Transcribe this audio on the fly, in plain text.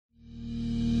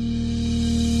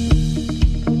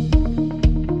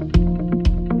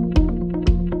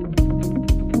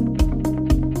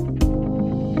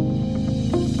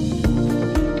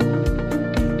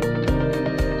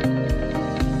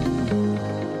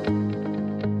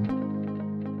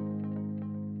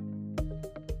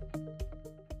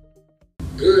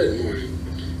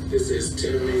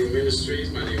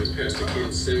Ministries. My name is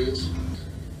Pastor Simmons.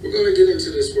 We're going to get into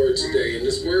this word today, and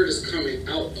this word is coming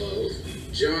out of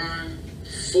John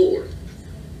 4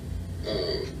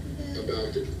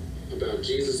 about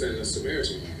Jesus and the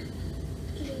Samaritan woman.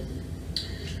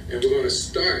 And we're going to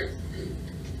start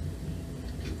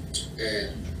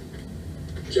at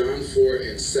John 4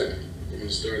 and 7. We're going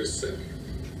to start at 7.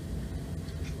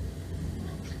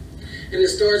 And it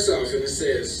starts off and it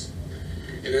says,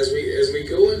 and as we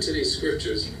go into these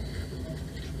scriptures,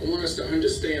 I want us to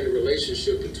understand the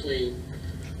relationship between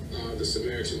the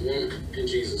Samaritan woman and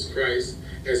Jesus Christ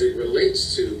as it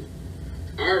relates to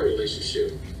our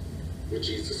relationship with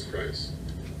Jesus Christ.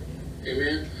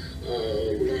 Amen.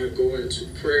 We're going to go into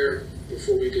prayer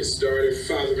before we get started.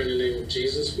 Father, in the name of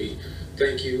Jesus, we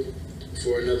thank you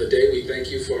for another day. We thank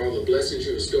you for all the blessings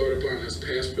you restored upon us,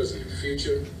 past, present, and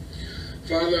future.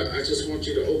 Father, I just want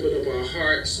you to open up our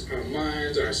hearts, our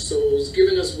minds, our souls,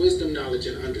 giving us wisdom, knowledge,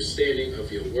 and understanding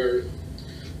of your word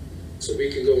so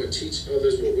we can go and teach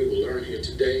others what we will learn here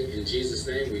today. In Jesus'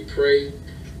 name we pray.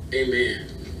 Amen.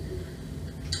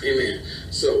 Amen.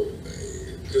 So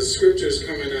the scripture is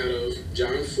coming out of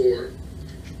John 4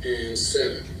 and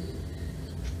 7.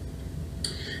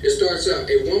 It starts out,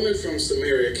 a woman from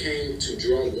Samaria came to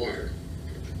draw water.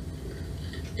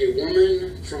 A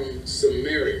woman from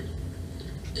Samaria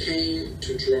came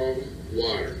to draw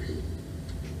water.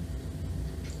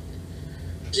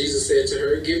 Jesus said to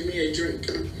her, "Give me a drink."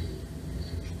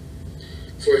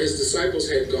 For his disciples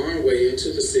had gone away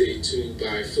into the city to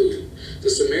buy food. The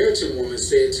Samaritan woman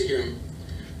said to him,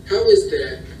 "How is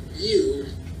that you,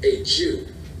 a Jew,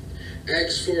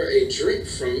 ask for a drink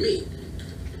from me,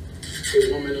 a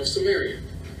woman of Samaria?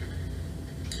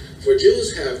 For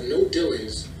Jews have no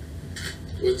dealings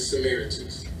with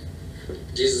Samaritans."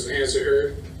 Jesus answered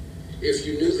her, "If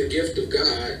you knew the gift of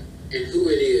God and who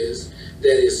it is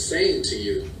that is saying to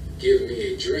you, 'Give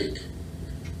me a drink,'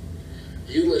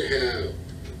 you would have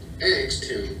asked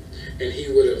him, and he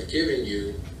would have given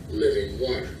you living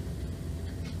water."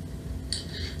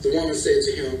 The woman said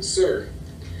to him, "Sir,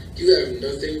 you have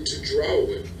nothing to draw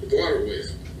water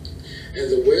with,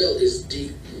 and the well is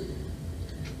deep.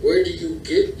 Where do you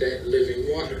get that living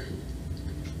water?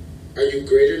 Are you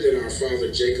greater than our father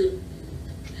Jacob?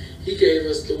 He gave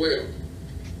us the well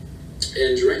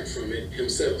and drank from it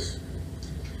himself,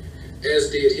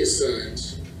 as did his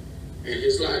sons and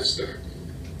his livestock."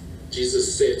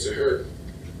 Jesus said to her,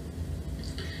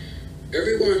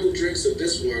 "Everyone who drinks of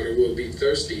this water will be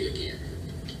thirsty again.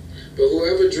 But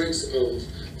whoever drinks of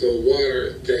the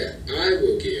water that I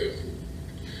will give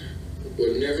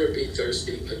will never be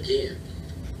thirsty again.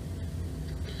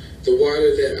 The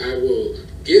water that I will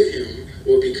give him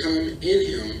will become in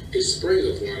him a spring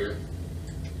of water,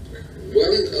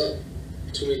 welling up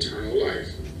to eternal life."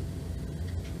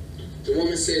 The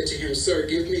woman said to him, "Sir,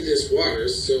 give me this water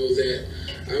so that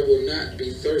I will not be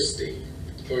thirsty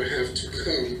or have to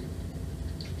come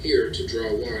here to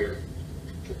draw water."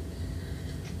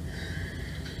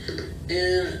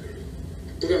 And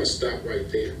we're going to stop right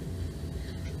there.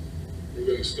 We're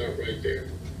going to stop right there.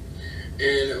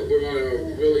 And we're going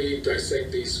to really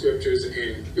dissect these scriptures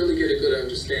and really get a good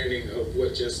understanding of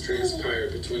what just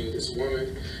transpired between this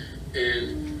woman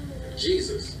and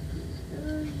Jesus.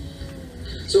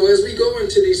 So as we go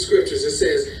into these scriptures, it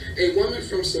says, a woman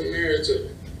from Samaria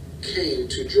came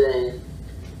to draw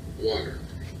water.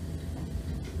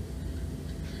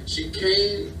 She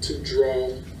came to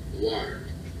draw water,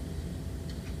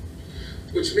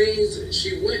 which means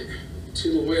she went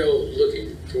to the well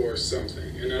looking for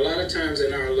something. And a lot of times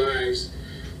in our lives,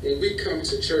 when we come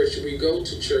to church, we go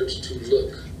to church to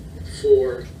look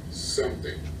for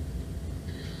something.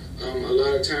 A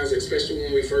lot of times, especially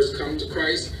when we first come to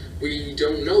Christ, we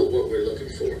don't know what we're looking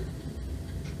for.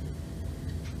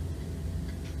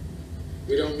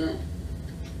 We don't know.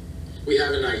 We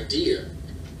have an idea,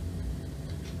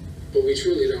 but we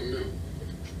truly don't know.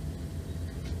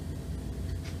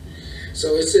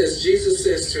 So it says, Jesus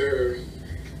says to her,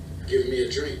 "Give me a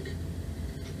drink."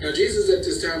 Now Jesus at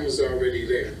this time was already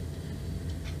there.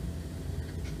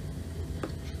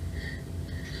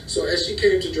 So as she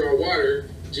came to draw water,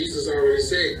 Jesus already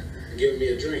said, "Give me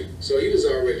a drink." So he was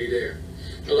already there.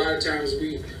 A lot of times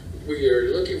we are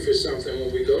looking for something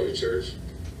when we go to church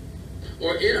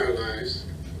or in our lives,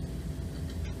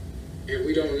 and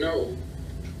we don't know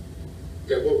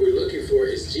that what we're looking for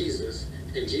is Jesus,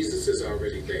 and Jesus is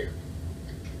already there.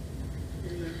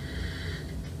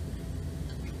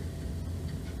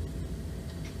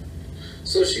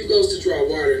 So she goes to draw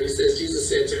water, and it says, Jesus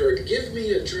said to her, "Give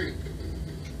me a drink."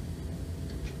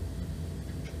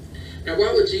 Now,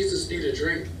 why would Jesus need a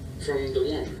drink from the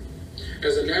woman?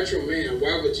 As a natural man,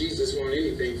 why would Jesus want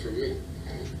anything from me?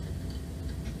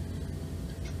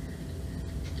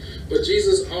 But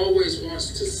Jesus always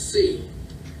wants to see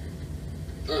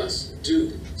us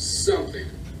do something.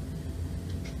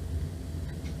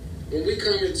 When we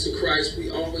come into Christ, we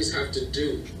always have to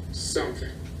do something.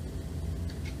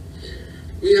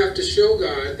 We have to show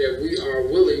God that we are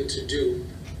willing to do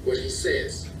what he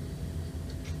says.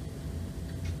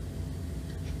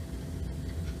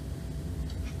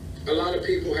 A lot of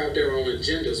people have their own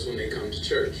agendas when they come to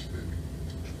church.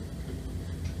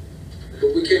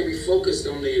 But we can't be focused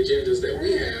on the agendas that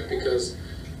we have, because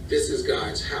this is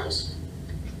God's house.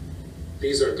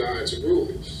 These are God's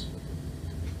rules.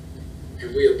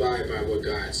 And we abide by what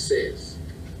God says.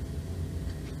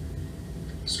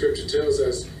 Scripture tells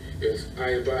us, if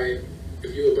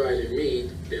you abide in me,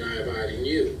 then I abide in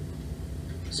you.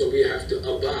 So we have to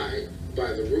abide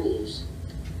by the rules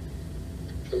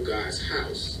of God's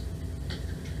house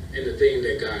and the thing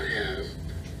that God have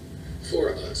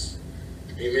for us.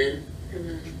 Amen?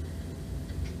 Amen.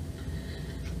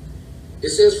 It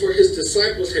says, for his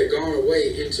disciples had gone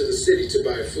away into the city to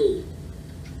buy food.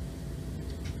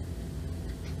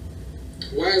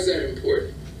 Why is that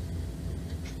important?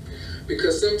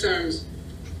 Because sometimes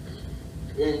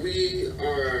when we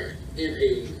are in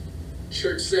a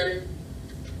church setting,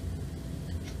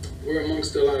 we're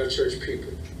amongst a lot of church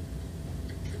people.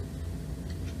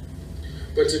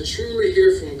 But to truly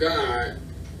hear from God,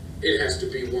 it has to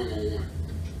be one-on-one.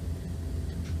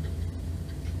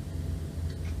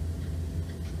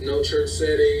 No church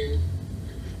setting,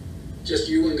 just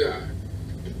you and God.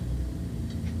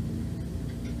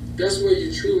 That's where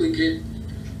you truly get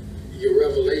your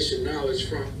revelation knowledge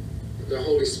from. The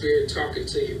Holy Spirit talking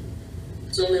to you.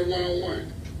 It's only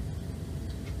one-on-one.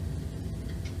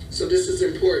 So this is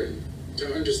important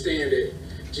to understand that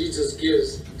Jesus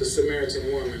gives the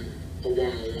Samaritan woman a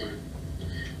one-on-one.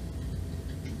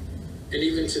 And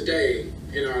even today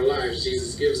in our lives,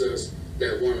 Jesus gives us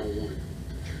that one-on-one.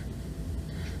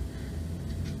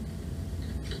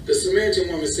 The Samaritan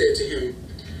woman said to him,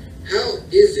 how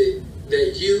is it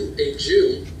that you, a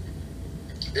Jew,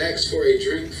 ask for a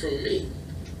drink from me,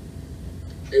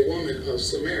 a woman of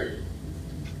Samaria?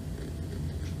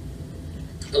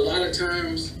 A lot of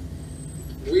times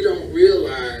we don't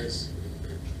realize,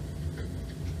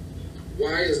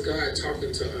 why is God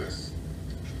talking to us?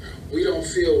 We don't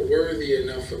feel worthy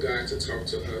enough for God to talk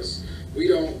to us. We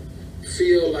don't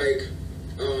feel like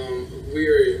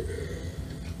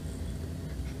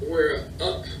we're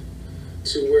up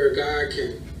to where God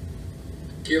can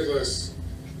give us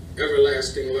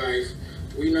everlasting life.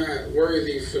 We're not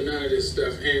worthy for none of this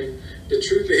stuff. And the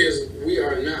truth is, we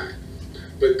are not.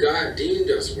 But God deemed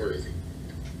us worthy.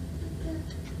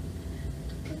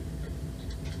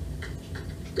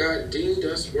 God deemed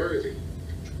us worthy.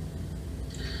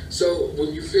 So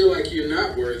when you feel like you're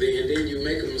not worthy and then you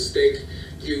make a mistake,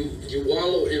 you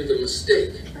wallow in the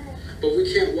mistake. But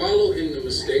we can't wallow in the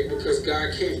mistake, because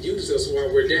God can't use us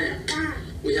while we're down.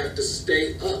 We have to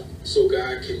stay up so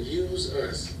God can use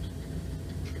us.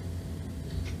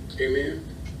 Amen?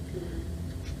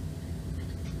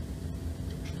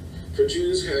 For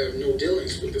Jews have no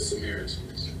dealings with the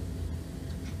Samaritans.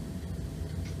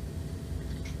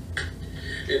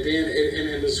 And then,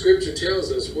 and the scripture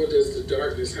tells us, what does the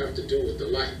darkness have to do with the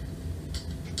light?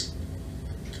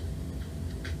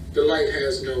 The light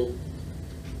has no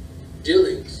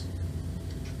dealings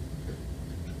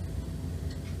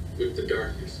with the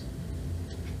darkness.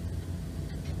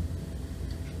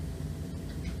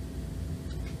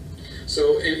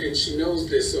 So, and she knows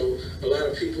this, so a lot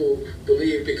of people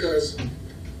believe, because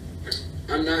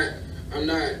I'm not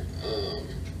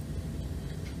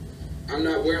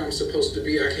where I'm supposed to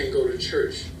be, I can't go to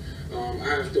church. I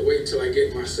have to wait till I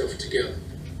get myself together.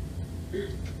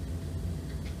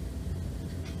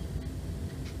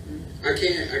 I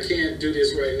can't do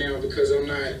this right now because I'm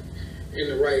not in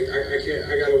the right.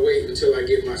 I gotta wait until I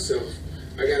get myself.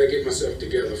 I gotta get myself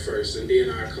together first, and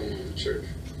then I come on to church.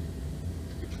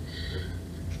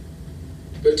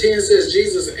 But 10 says,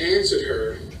 Jesus answered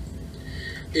her,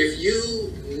 if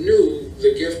you knew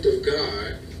the gift of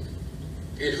God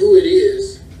and who it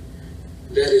is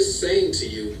that is saying to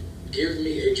you, give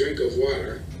me a drink of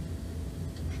water,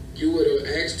 you would have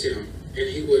asked him, and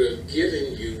he would have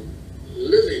given you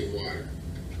living water.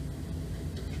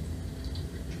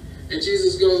 And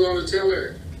Jesus goes on to tell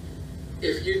her,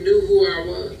 if you knew who I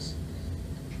was,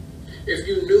 if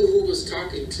you knew who was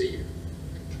talking to you,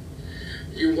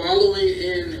 you're wallowing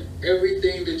in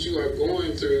everything that you are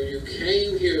going through. You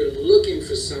came here looking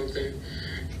for something,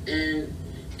 and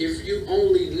if you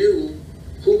only knew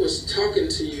who was talking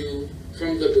to you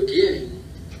from the beginning,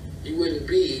 you wouldn't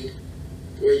be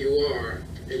where you are,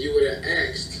 and you would have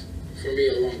asked for me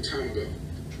a long time ago.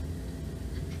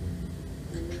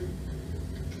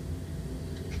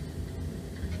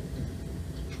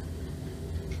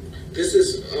 This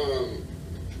is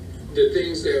the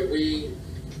things that we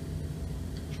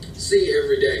see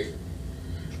every day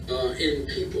in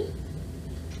people.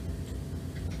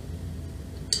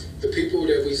 The people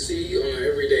that we see on an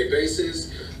everyday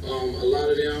basis, a lot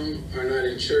of them are not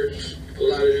in church. A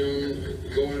lot of them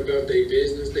going about their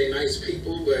business. They're nice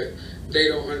people, but they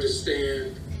don't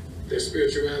understand their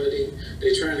spirituality.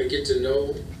 They're trying to get to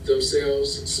know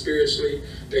themselves spiritually.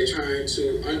 They're trying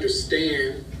to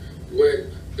understand what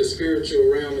the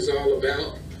spiritual realm is all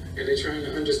about, and they're trying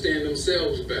to understand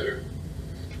themselves better.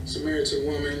 Samaritan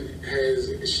woman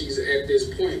she's at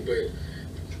this point, but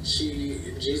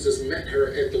Jesus met her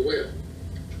at the well.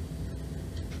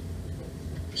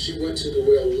 She went to the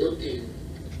well looking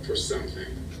for something.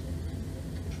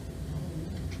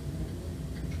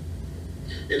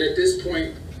 And at this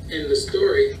point in the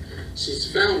story,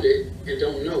 she's found it and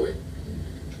don't know it.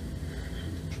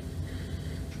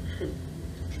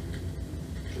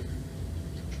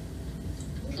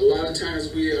 A lot of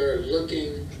times we are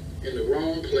looking in the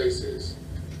wrong places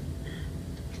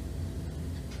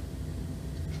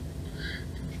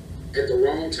at the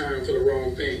wrong time for the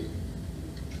wrong thing.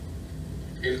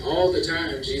 And all the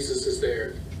time, Jesus is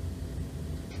there.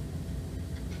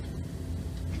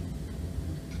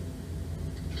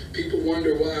 People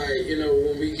wonder why,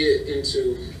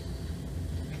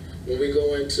 when we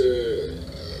go into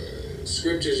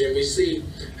scriptures and we see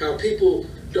how people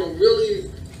don't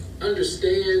really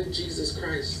understand Jesus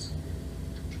Christ.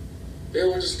 They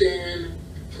don't understand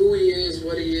who he is,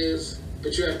 what he is,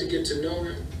 but you have to get to know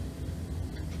him.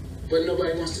 But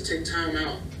nobody wants to take time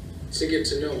out to get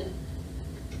to know him.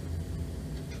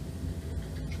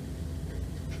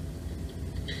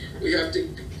 We have to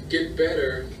get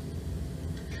better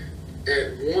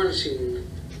at wanting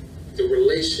the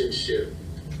relationship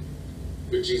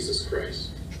with Jesus Christ.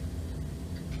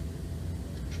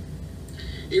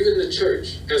 Even the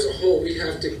church as a whole, we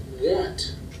have to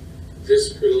want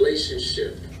this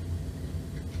relationship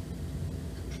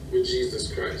with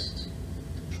Jesus Christ.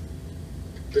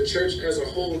 The church as a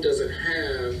whole doesn't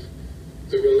have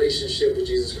the relationship with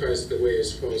Jesus Christ the way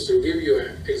it's supposed to. I'll give you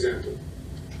an example.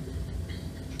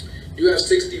 You have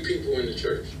 60 people in the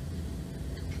church.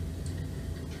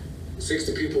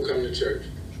 60 people come to church.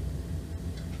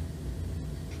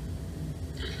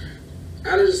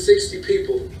 Out of the 60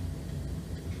 people,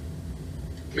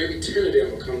 maybe 10 of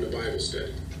them will come to Bible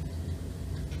study.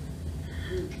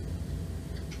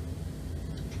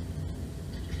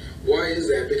 Why is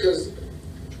that? Because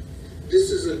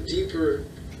this is a deeper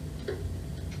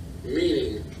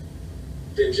meaning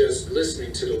than just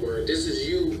listening to the word. This is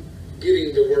you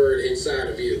getting the word inside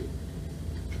of you.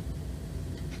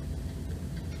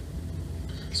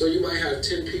 So you might have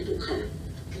 10 people coming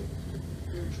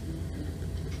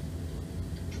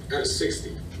out of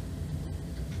 60.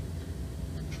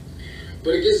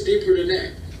 But it gets deeper than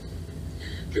that,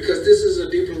 because this is a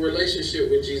deeper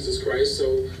relationship with Jesus Christ.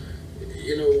 So,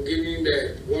 getting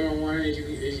that one-on-one, and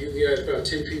you got about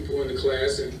 10 people in the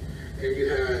class, and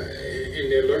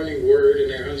they're learning word and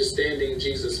they're understanding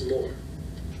Jesus more.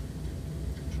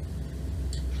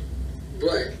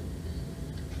 But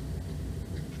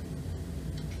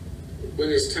when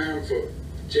it's time for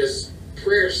just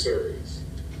prayer service,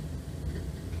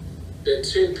 that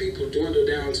 10 people dwindle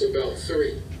down to about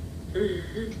 3.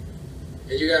 Mm-hmm.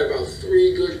 And you got about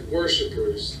 3 good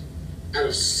worshipers out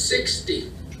of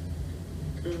 60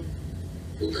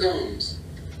 who comes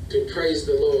to praise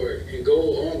the Lord and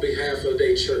go on behalf of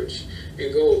their church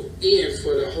and go in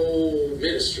for the whole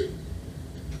ministry.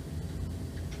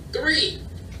 3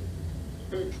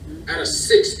 out of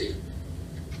 60.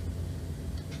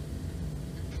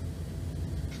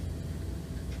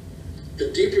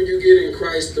 The deeper you get in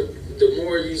Christ, the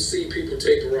more you see people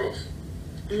taper off.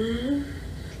 Mm-hmm.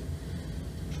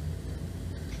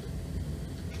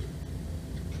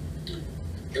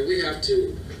 And we have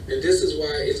to, and this is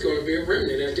why it's going to be a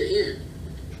remnant at the end.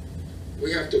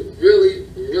 We have to really,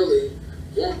 really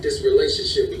want this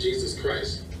relationship with Jesus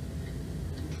Christ.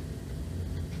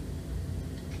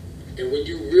 And when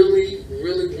you really,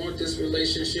 really want this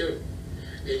relationship,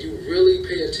 and you really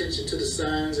pay attention to the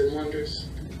signs and wonders,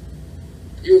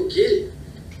 you'll get it.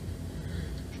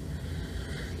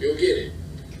 You'll get it.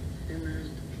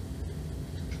 Amen.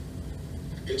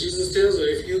 And Jesus tells her,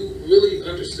 if you really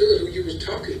understood who you was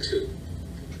talking to,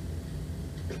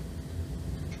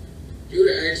 you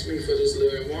would have asked me for this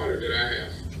living water that I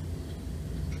have.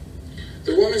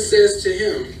 The woman says to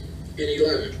him in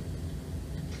 11,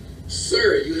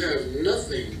 "Sir, you have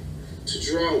nothing to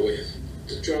draw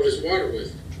this water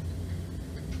with,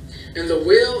 and the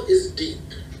well is deep.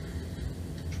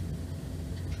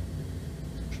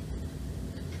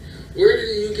 Where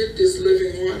did you get this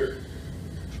living water?"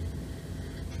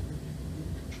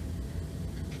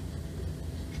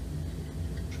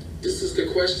 This is the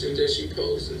question that she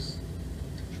poses.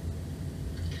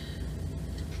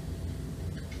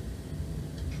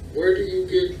 Where do you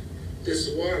get this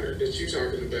water that you're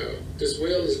talking about? This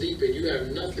well is deep and you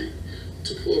have nothing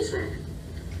to pull from.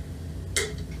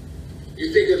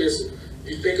 You think of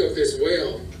this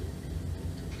well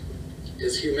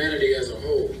as humanity as a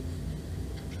whole.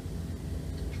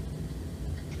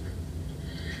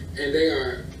 And they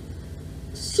are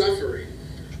suffering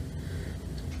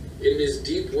in this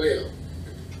deep well.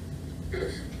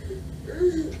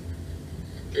 And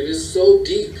it's so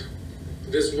deep,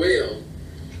 this well,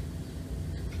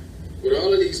 with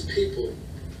all of these people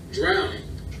drowning.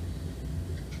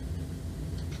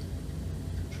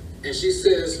 And she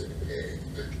says,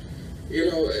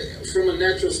 from a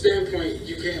natural standpoint,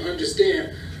 you can't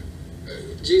understand,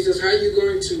 Jesus, how are you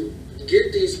going to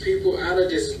get these people out of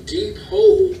this deep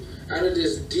hole, out of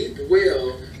this deep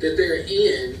well that they're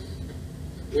in,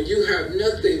 when you have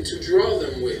nothing to draw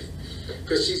them with?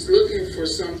 Because she's looking for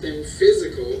something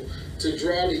physical to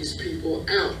draw these people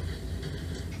out.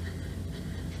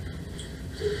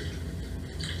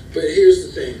 But here's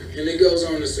the thing, and it goes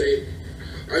on to say,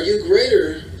 "Are you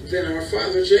greater than our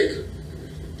father Jacob?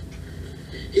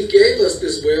 He gave us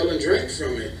this well and drank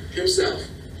from it himself,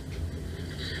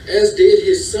 as did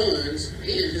his sons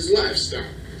and his livestock.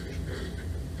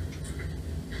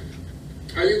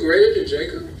 Are you greater than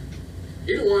Jacob?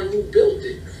 You're the one who built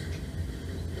it.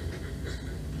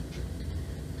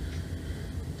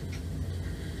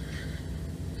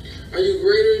 Are you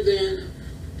greater than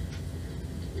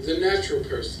the natural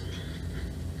person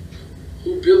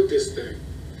who built this thing?"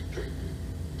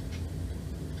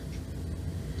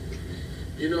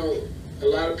 A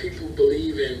lot of people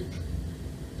believe in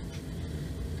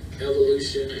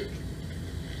evolution, and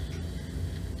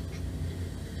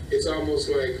it's almost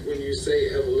like when you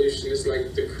say evolution, it's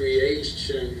like the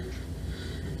creation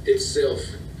itself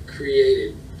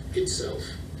created itself.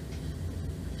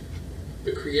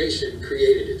 The creation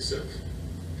created itself.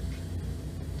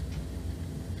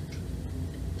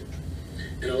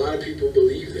 And a lot of people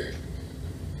believe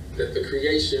that the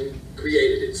creation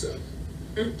created itself.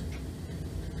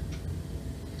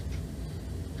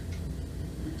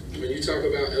 When you talk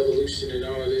about evolution and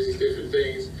all of these different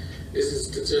things, this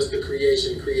is just the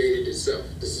creation created itself.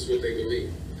 This is what they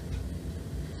believe.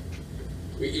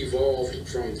 We evolved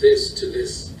from this to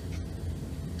this.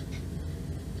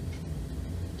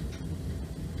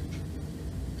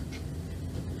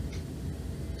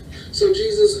 So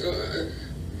Jesus,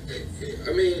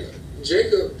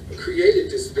 Jacob created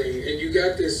this thing, and you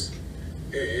got this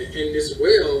in this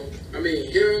well.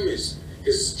 Him,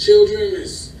 his children,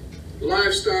 his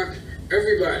livestock,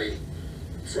 everybody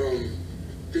from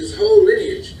this whole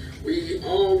lineage, we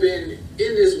all been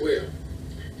in this well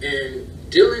and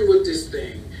dealing with this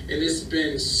thing, and it's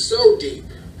been so deep,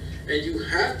 and you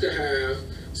have to have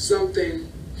something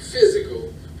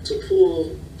physical to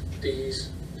pull these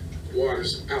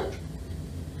waters out.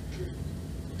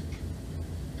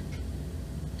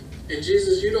 And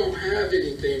Jesus, you don't have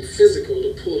anything physical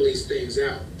to pull these things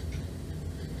out.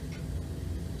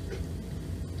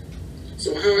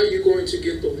 So how are you going to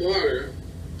get the water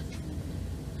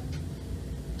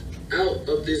out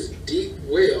of this deep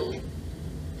well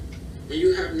when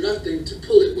you have nothing to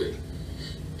pull it with?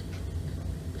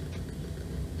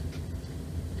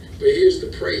 But here's the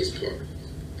praise part.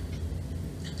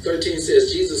 13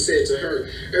 says, Jesus said to her,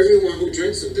 "Everyone who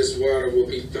drinks of this water will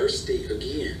be thirsty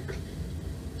again."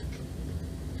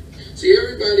 See,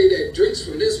 everybody that drinks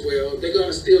from this well, they're going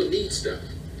to still need stuff.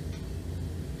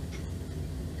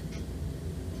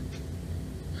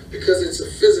 Because it's a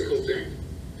physical thing.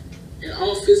 And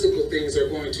all physical things are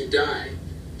going to die.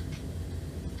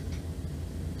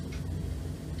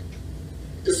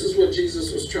 This is what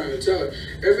Jesus was trying to tell her.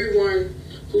 Everyone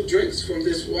who drinks from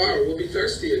this water will be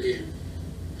thirsty again.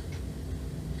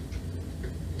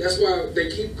 That's why they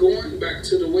keep going back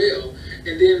to the well.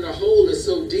 And then the hole is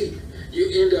so deep, you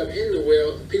end up in the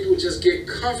well. People just get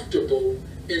comfortable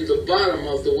in the bottom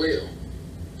of the well.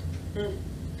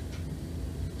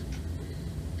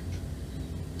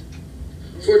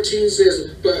 14 says,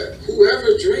 "But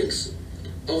whoever drinks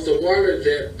of the water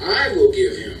that I will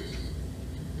give him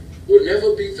will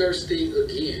never be thirsty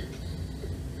again."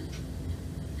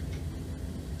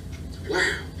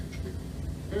 Wow.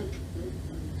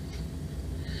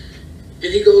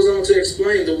 And he goes on to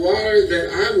explain, the water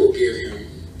that I will give him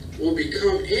will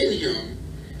become in him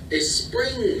a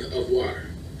spring of water,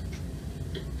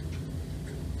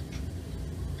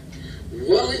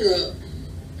 welling up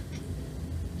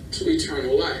to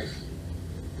eternal life.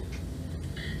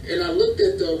 And I looked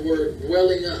at the word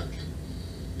welling up.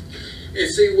 And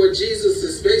see, what Jesus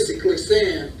is basically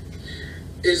saying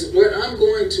is what I'm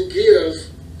going to give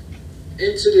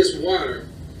into this water.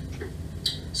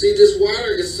 See, this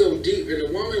water is so deep, and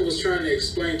the woman was trying to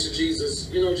explain to Jesus,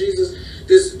 you know, Jesus,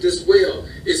 this well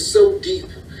is so deep.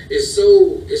 It's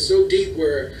so deep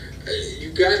where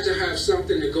you got to have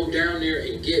something to go down there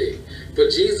and get it.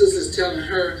 But Jesus is telling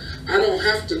her, I don't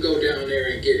have to go down there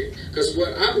and get it, because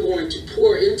what I'm going to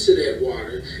pour into that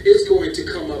water is going to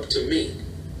come up to me.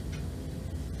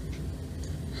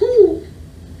 Whew.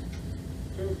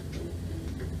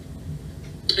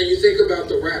 And you think about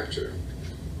the rapture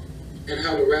and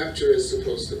how the rapture is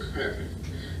supposed to happen.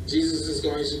 Jesus is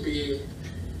going to be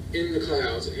in the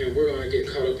clouds, and we're going to get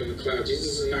caught up in the cloud.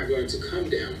 Jesus is not going to come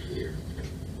down here.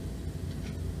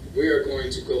 We are going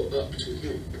to go up to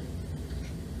him.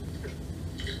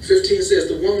 15 says,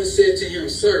 the woman said to him,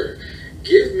 Sir,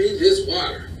 give me this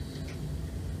water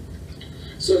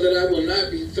so that I will not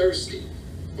be thirsty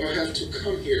or have to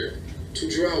come here to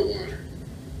draw water.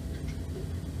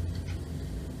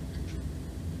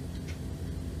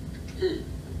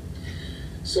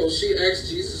 So she asked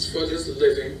Jesus for this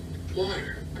living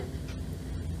water.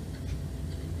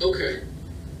 Okay.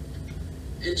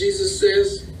 And Jesus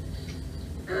says,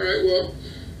 all right, well.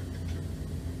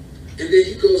 And then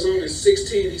he goes on in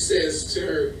 16, he says to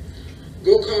her,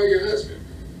 go call your husband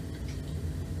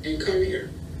and come here.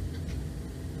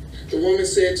 The woman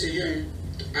said to him,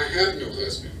 I have no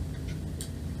husband.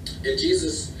 And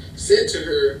Jesus said to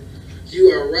her, you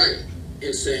are right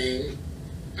in saying,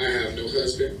 I have no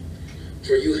husband,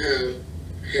 for you have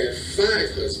had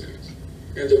 5 husbands,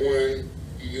 and the one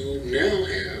you now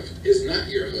have is not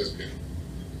your husband.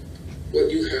 What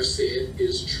you have said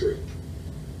is true.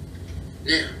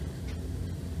 Now,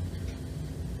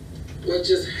 what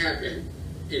just happened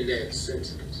in that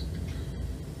sentence?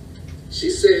 She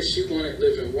said she wanted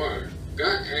living water.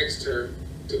 God asked her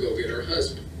to go get her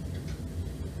husband.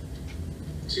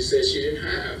 She said she didn't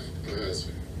have a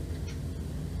husband.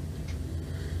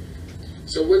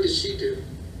 So what did she do?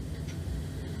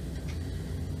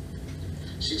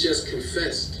 She just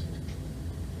confessed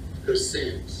her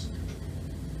sins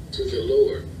to the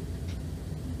Lord.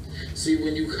 See,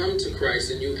 when you come to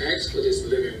Christ and you ask for this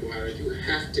living water, you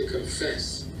have to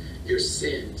confess your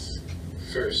sins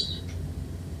first.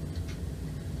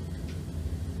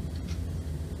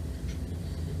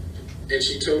 And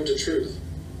she told the truth.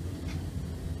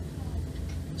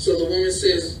 So the woman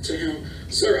says to him,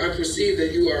 Sir, I perceive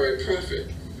that you are a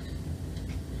prophet.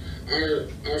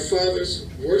 Our fathers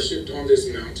worshipped on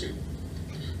this mountain,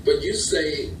 but you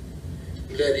say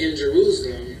that in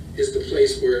Jerusalem is the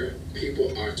place where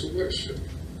people are to worship.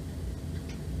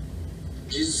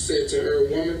 Jesus said to her,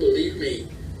 Woman, believe me,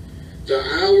 the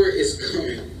hour is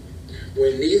coming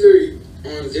when neither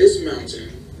on this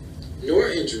mountain nor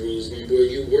in Jerusalem will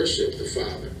you worship the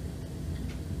Father.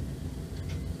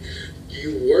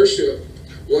 You worship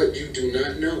what you do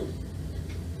not know.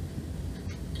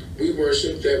 We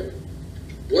worship that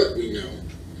what we know,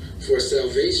 for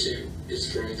salvation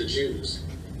is from the Jews.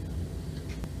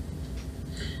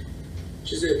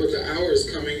 She said, but the hour is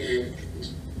coming, and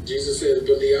Jesus said,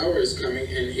 but the hour is coming,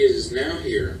 and it is now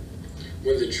here,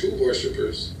 when the true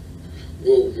worshipers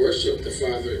will worship the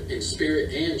Father in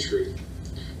spirit and truth.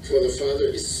 For the Father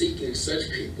is seeking such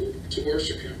people to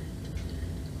worship him.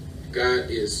 God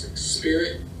is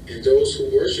spirit, and those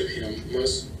who worship him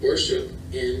must worship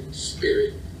in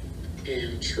spirit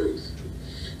and truth.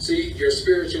 See, your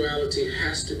spirituality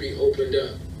has to be opened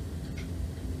up.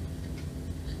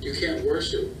 You can't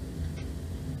worship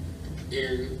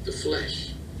in the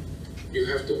flesh. You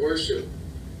have to worship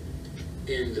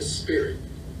in the spirit.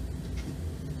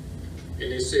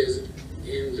 And it says,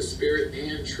 in the spirit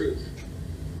and truth.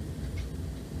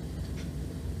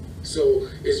 So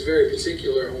it's very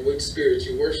particular on which spirit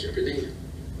you worship it in.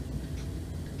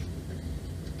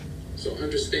 So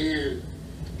understand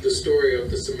the story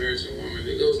of the Samaritan woman.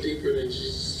 It goes deeper than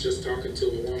just talking to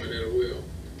a woman at a well.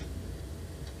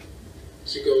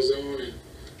 She goes on and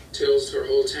tells her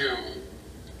whole town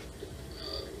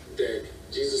that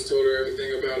Jesus told her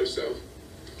everything about herself.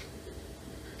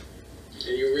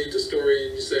 And you read the story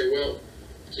and you say, well,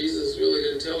 Jesus really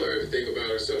didn't tell her everything about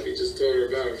herself. He just told her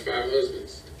about her 5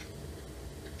 husbands.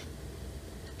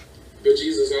 But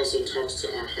Jesus also talks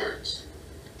to our hearts,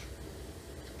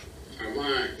 our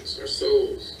minds, our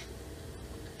souls.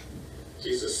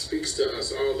 Jesus speaks to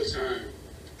us all the time.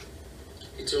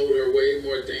 He told her way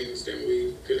more things than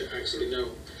we could actually know.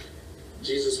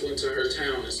 Jesus went to her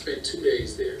town and spent 2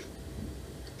 days there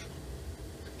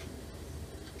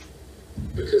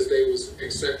because they was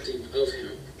accepting of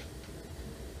him.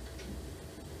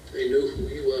 They knew who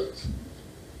he was.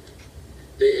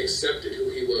 They accepted who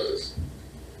he was.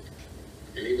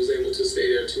 And he was able to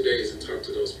stay there 2 days and talk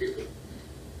to those people.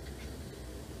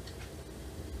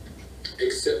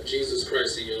 Accept Jesus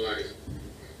Christ in your life.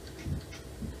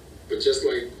 But just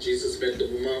like Jesus met the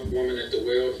woman at the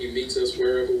well, he meets us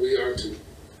wherever we are too.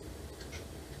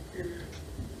 Amen.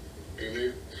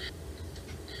 Amen.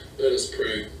 Let us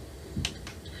pray.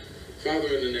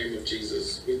 Father, in the name of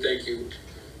Jesus, we thank you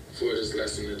for this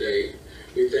lesson today.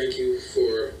 We thank you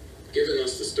for giving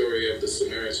us the story of the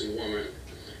Samaritan woman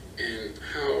and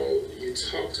how you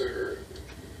talked to her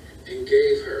and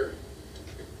gave her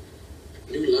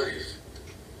new life,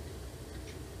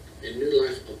 and new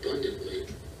life abundantly.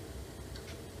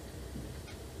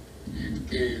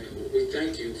 And we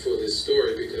thank you for this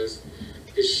story because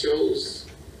it shows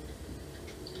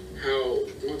how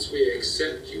once we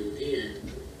accept you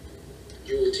in,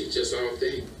 you will teach us all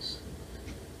things.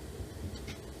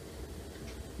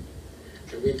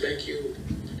 And we thank you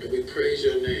and we praise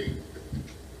your name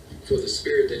for the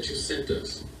Spirit that you sent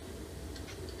us.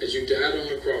 As you died on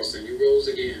the cross and you rose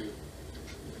again,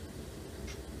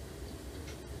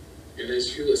 and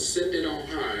as you ascended on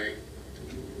high,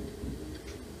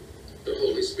 the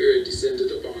Holy Spirit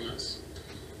descended upon us.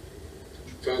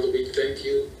 Father, we thank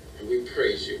you and we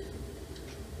praise you.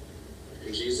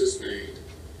 In Jesus' name,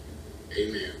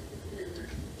 amen.